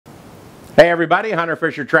Hey everybody, Hunter,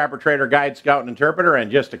 Fisher, Trapper, Trader, Guide, Scout, and Interpreter, and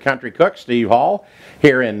just a country cook, Steve Hall,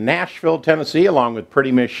 here in Nashville, Tennessee, along with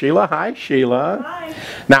pretty Miss Sheila. Hi, Sheila. Hi.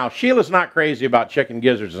 Now, Sheila's not crazy about chicken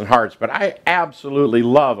gizzards and hearts, but I absolutely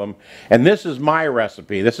love them, and this is my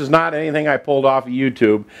recipe. This is not anything I pulled off of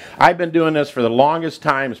YouTube. I've been doing this for the longest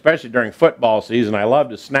time, especially during football season. I love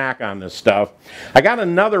to snack on this stuff. I got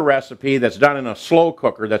another recipe that's done in a slow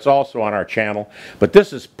cooker that's also on our channel, but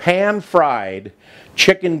this is pan-fried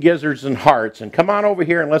chicken gizzards and hearts. And come on over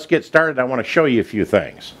here and let's get started. I want to show you a few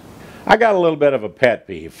things. I got a little bit of a pet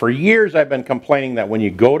peeve. For years I've been complaining that when you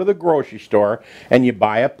go to the grocery store and you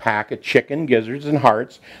buy a pack of chicken gizzards and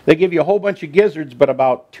hearts, they give you a whole bunch of gizzards but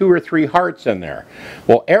about 2 or 3 hearts in there.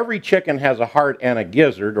 Well, every chicken has a heart and a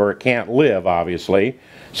gizzard, or it can't live, obviously.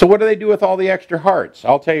 So what do they do with all the extra hearts?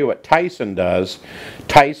 I'll tell you what Tyson does.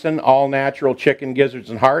 Tyson all natural chicken gizzards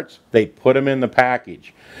and hearts, they put them in the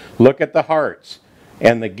package. Look at the hearts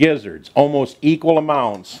and the gizzards, almost equal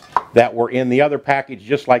amounts that were in the other package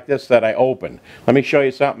just like this that I opened. Let me show you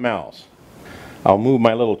something else. I'll move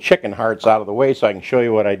my little chicken hearts out of the way so I can show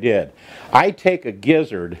you what I did. I take a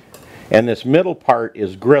gizzard and this middle part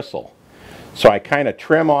is gristle. So I kind of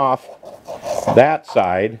trim off that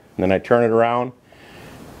side, and then I turn it around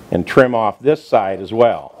and trim off this side as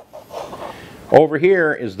well. Over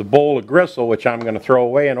here is the bowl of gristle, which I'm going to throw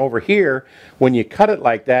away, and over here, when you cut it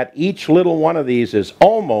like that, each little one of these is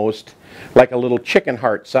almost like a little chicken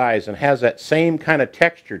heart size and has that same kind of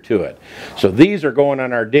texture to it. So these are going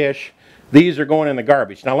on our dish. These are going in the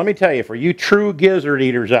garbage. Now let me tell you, for you true gizzard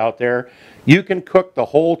eaters out there, you can cook the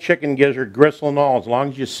whole chicken gizzard, gristle and all, as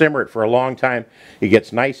long as you simmer it for a long time. It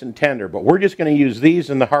gets nice and tender. But we're just going to use these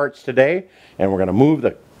in the hearts today, and we're going to move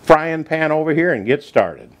the frying pan over here and get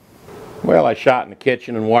started. Well, I shot in the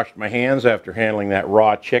kitchen and washed my hands after handling that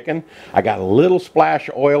raw chicken. I got a little splash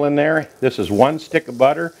of oil in there. This is 1 stick of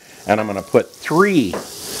butter, and I'm going to put 3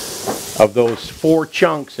 of those 4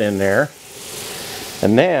 chunks in there.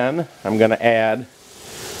 And then I'm going to add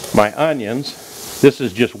my onions. This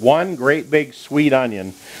is just 1 great big sweet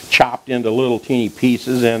onion chopped into little teeny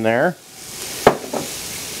pieces in there.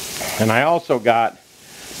 And I also got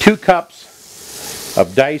 2 cups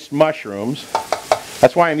of diced mushrooms.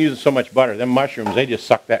 That's why I'm using so much butter. Them mushrooms, they just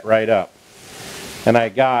suck that right up. And I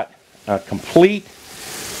got a complete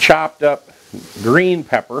chopped up green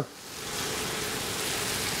pepper.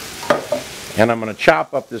 And I'm going to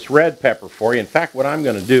chop up this red pepper for you. In fact, what I'm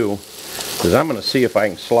going to do is I'm going to see if I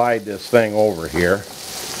can slide this thing over here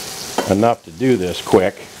enough to do this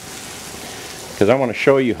quick. Because I want to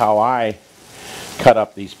show you how I cut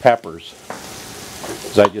up these peppers.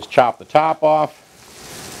 Because I just chop the top off,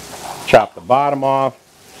 chop the bottom off,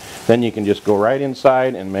 then you can just go right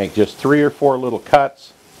inside and make just 3 or 4 little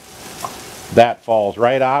cuts. That falls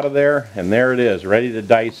right out of there, and there it is, ready to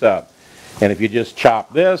dice up. And if you just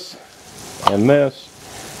chop this, and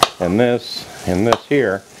this, and this, and this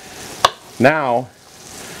here, now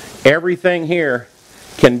everything here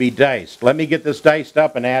can be diced. Let me get this diced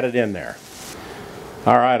up and add it in there.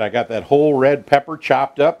 Alright, I got that whole red pepper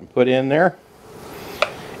chopped up and put in there.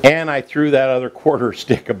 And I threw that other 1/4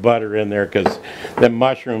 stick of butter in there because the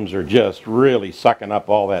mushrooms are just really sucking up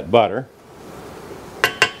all that butter.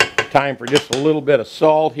 Time for just a little bit of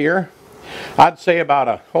salt here. I'd say about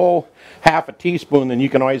a whole ½ a teaspoon, then you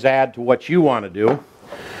can always add to what you want to do.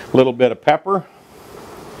 A little bit of pepper.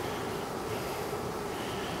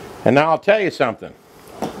 And now I'll tell you something.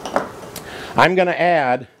 I'm going to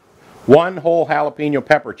add 1 whole jalapeno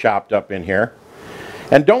pepper chopped up in here.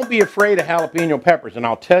 And don't be afraid of jalapeno peppers, and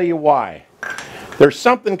I'll tell you why. There's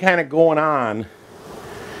something kind of going on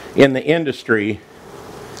in the industry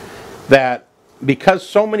that, because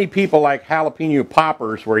so many people like jalapeno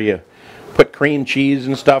poppers where you put cream cheese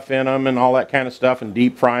and stuff in them and all that kind of stuff and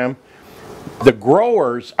deep fry them, the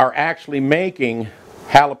growers are actually making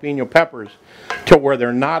jalapeno peppers to where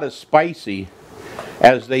they're not as spicy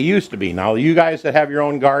as they used to be. Now, you guys that have your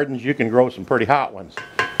own gardens, you can grow some pretty hot ones.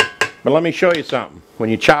 But let me show you something. When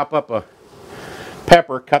you chop up a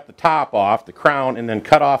pepper, cut the top off, the crown, and then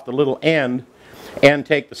cut off the little end and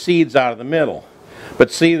take the seeds out of the middle. But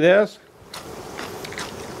see this?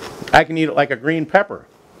 I can eat it like a green pepper.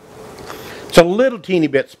 It's a little teeny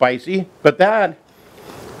bit spicy, but that,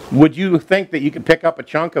 would you think that you could pick up a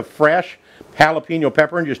chunk of fresh jalapeno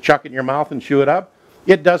pepper and just chuck it in your mouth and chew it up?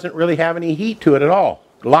 It doesn't really have any heat to it at all.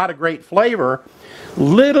 A lot of great flavor,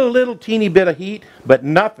 little teeny bit of heat, but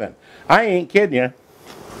nothing. I ain't kidding you.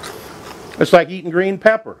 It's like eating green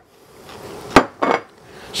pepper.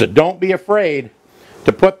 So don't be afraid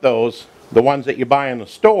to put those, the ones that you buy in the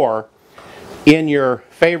store, in your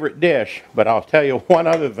favorite dish. But I'll tell you one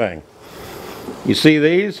other thing. You see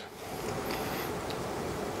these?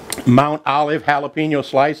 Mount Olive jalapeno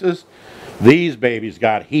slices. These babies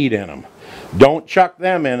got heat in them. Don't chuck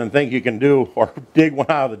them in and think you can do or dig one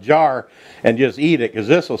out of the jar and just eat it, because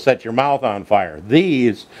this will set your mouth on fire.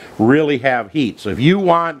 These really have heat. So if you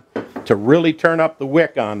want to really turn up the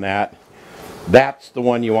wick on that, that's the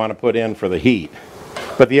one you want to put in for the heat.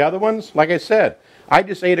 But the other ones, like I said, I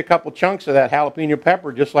just ate a couple chunks of that jalapeno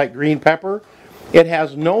pepper just like green pepper. It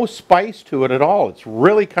has no spice to it at all. It's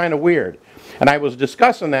really kind of weird. And I was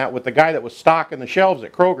discussing that with the guy that was stocking the shelves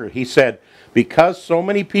at Kroger. He said, because so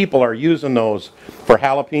many people are using those for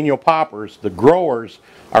jalapeno poppers, the growers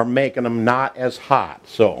are making them not as hot.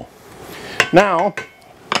 So now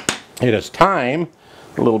it is time,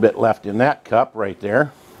 a little bit left in that cup right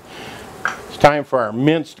there. It's time for our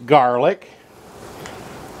minced garlic.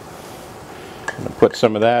 I'm going to put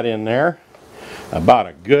some of that in there, about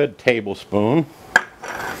a good tablespoon.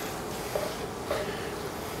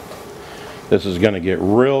 This is going to get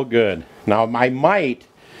real good. Now I might,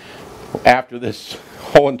 after this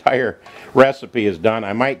whole entire recipe is done,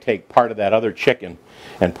 I might take part of that other chicken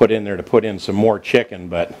and put in there to put in some more chicken,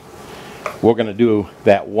 but we're going to do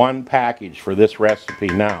that one package for this recipe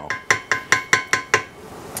now.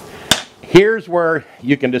 Here's where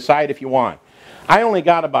you can decide if you want. I only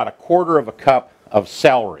got about a quarter of a cup of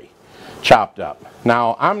celery chopped up.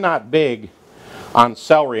 Now I'm not big on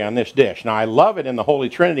celery on this dish. Now I love it in the Holy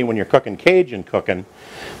Trinity when you're cooking Cajun cooking,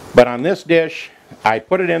 but on this dish I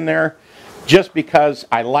put it in there just because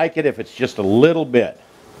I like it if it's just a little bit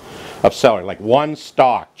of celery, like one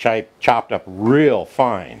stalk chopped up real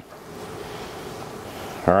fine.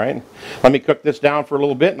 Alright, let me cook this down for a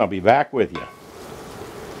little bit and I'll be back with you.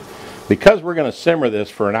 Because we're going to simmer this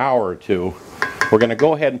for an hour or two, we're going to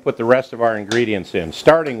go ahead and put the rest of our ingredients in,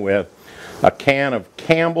 starting with a can of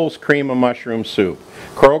Campbell's cream of mushroom soup.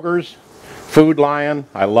 Kroger's, Food Lion,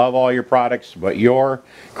 I love all your products, but your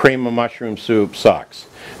cream of mushroom soup sucks.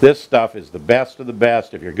 This stuff is the best of the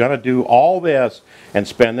best. If you're going to do all this and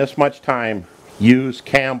spend this much time, use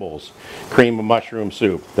Campbell's cream of mushroom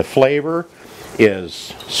soup. The flavor is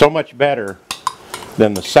so much better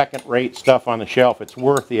than the second-rate stuff on the shelf. It's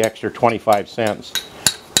worth the extra 25 cents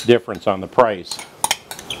difference on the price.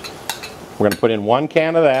 We're going to put in 1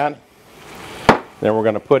 can of that. Then we're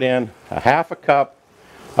going to put in a half a cup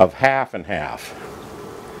of half and half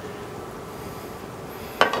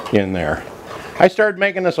in there. I started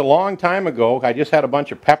making this a long time ago. I just had a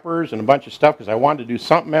bunch of peppers and a bunch of stuff because I wanted to do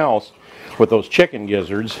something else with those chicken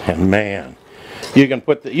gizzards, and man, you can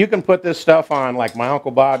put this stuff on, like my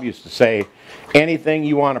Uncle Bob used to say, anything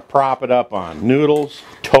you want to prop it up on. Noodles,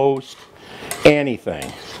 toast,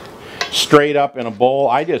 anything. Straight up in a bowl.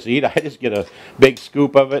 I just get a big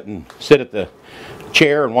scoop of it and sit at the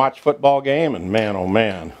chair and watch football game, and man, oh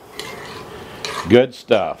man, good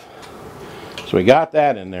stuff. So we got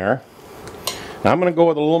that in there. Now I'm going to go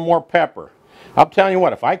with a little more pepper. I'll tell you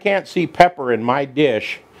what, if I can't see pepper in my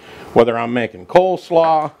dish, whether I'm making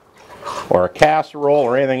coleslaw or a casserole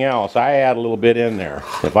or anything else, I add a little bit in there.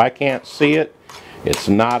 If I can't see it, it's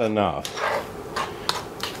not enough.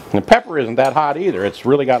 And pepper isn't that hot either. It's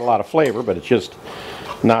really got a lot of flavor, but it's just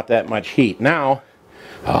not that much heat. Now,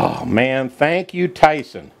 oh man, thank you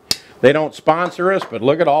Tyson. They don't sponsor us, but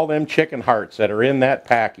look at all them chicken hearts that are in that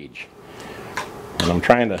package. And I'm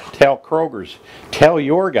trying to tell Kroger's, tell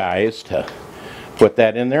your guys to put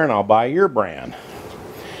that in there and I'll buy your brand.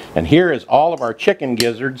 And here is all of our chicken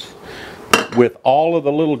gizzards with all of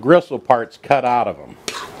the little gristle parts cut out of them.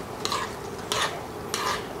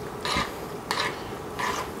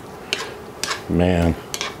 Man,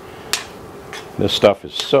 this stuff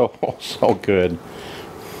is so good.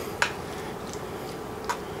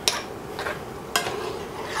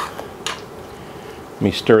 Let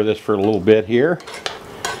me stir this for a little bit here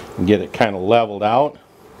and get it kind of leveled out.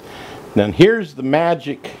 Then here's the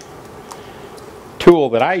magic tool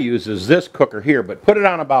that I use, is this cooker here, but put it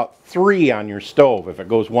on about 3 on your stove. If it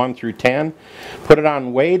goes 1 through 10, put it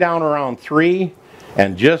on way down around 3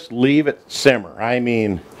 and just leave it simmer. I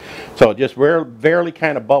mean, so just barely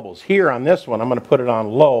kind of bubbles. Here on this one, I'm going to put it on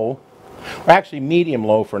low, or actually medium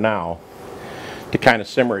low for now, to kind of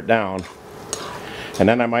simmer it down. And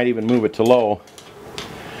then I might even move it to low.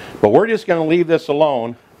 But we're just going to leave this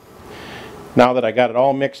alone now that I got it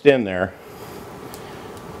all mixed in there.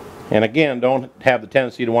 And again, don't have the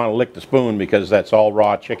tendency to want to lick the spoon because that's all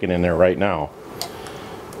raw chicken in there right now.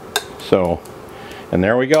 So, and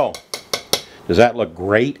there we go. Does that look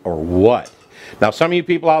great or what? Now some of you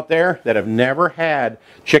people out there that have never had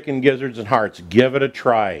chicken gizzards and hearts, give it a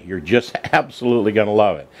try. You're just absolutely going to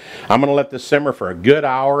love it. I'm going to let this simmer for a good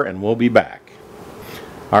hour and we'll be back.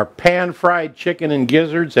 Our pan-fried chicken and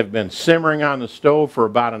gizzards have been simmering on the stove for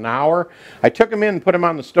about an hour. I took them in and put them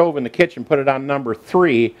on the stove in the kitchen, put it on number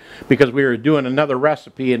 3 because we were doing another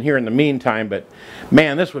recipe in here in the meantime. But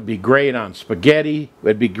man, this would be great on spaghetti. It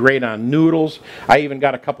would be great on noodles. I even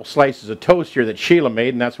got a couple slices of toast here that Sheila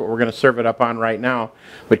made, and that's what we're going to serve it up on right now.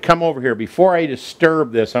 But come over here. Before I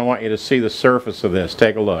disturb this, I want you to see the surface of this.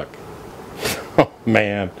 Take a look. Oh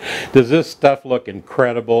man, does this stuff look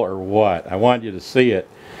incredible or what? I want you to see it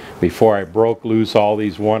before I broke loose all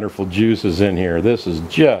these wonderful juices in here. This is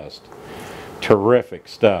just terrific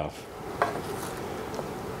stuff.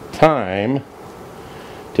 Time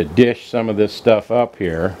to dish some of this stuff up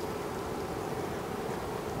here.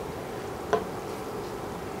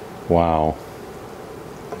 Wow.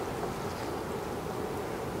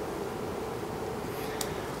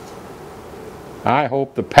 I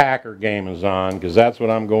hope the Packer game is on, because that's what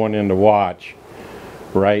I'm going in to watch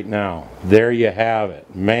right now. There you have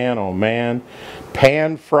it. Man, oh man.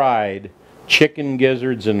 Pan-fried chicken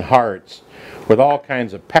gizzards and hearts with all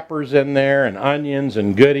kinds of peppers in there and onions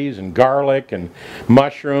and goodies and garlic and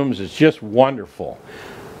mushrooms. It's just wonderful.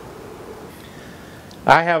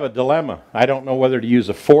 I have a dilemma. I don't know whether to use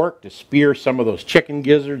a fork to spear some of those chicken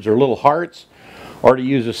gizzards or little hearts, or to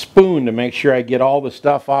use a spoon to make sure I get all the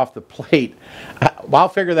stuff off the plate. I'll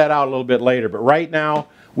figure that out a little bit later, but right now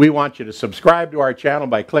we want you to subscribe to our channel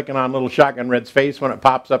by clicking on little Shotgun Red's face when it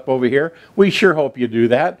pops up over here. We sure hope you do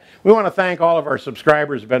that. We want to thank all of our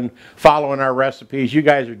subscribers who have been following our recipes. You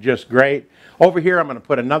guys are just great. Over here I'm going to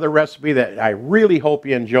put another recipe that I really hope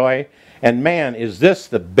you enjoy. And man, is this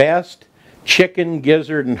the best chicken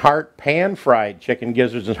gizzard and heart, pan-fried chicken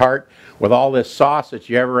gizzards and heart with all this sauce that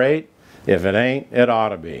you ever ate? If it ain't, it ought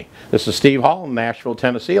to be. This is Steve Hall in Nashville,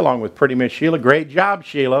 Tennessee, along with Pretty Miss Sheila. Great job,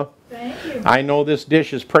 Sheila. Thank you. I know this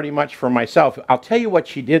dish is pretty much for myself. I'll tell you what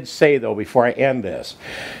she did say, though, before I end this.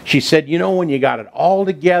 She said, you know, when you got it all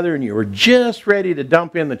together and you were just ready to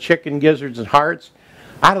dump in the chicken gizzards and hearts,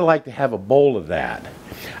 I'd like to have a bowl of that.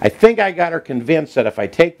 I think I got her convinced that if I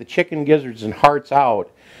take the chicken gizzards and hearts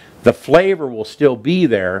out, the flavor will still be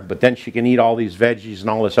there, but then she can eat all these veggies and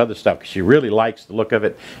all this other stuff because she really likes the look of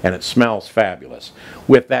it and it smells fabulous.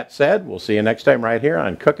 With that said, we'll see you next time right here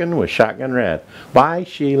on Cooking with Shotgun Red. Bye,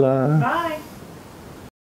 Sheila. Bye.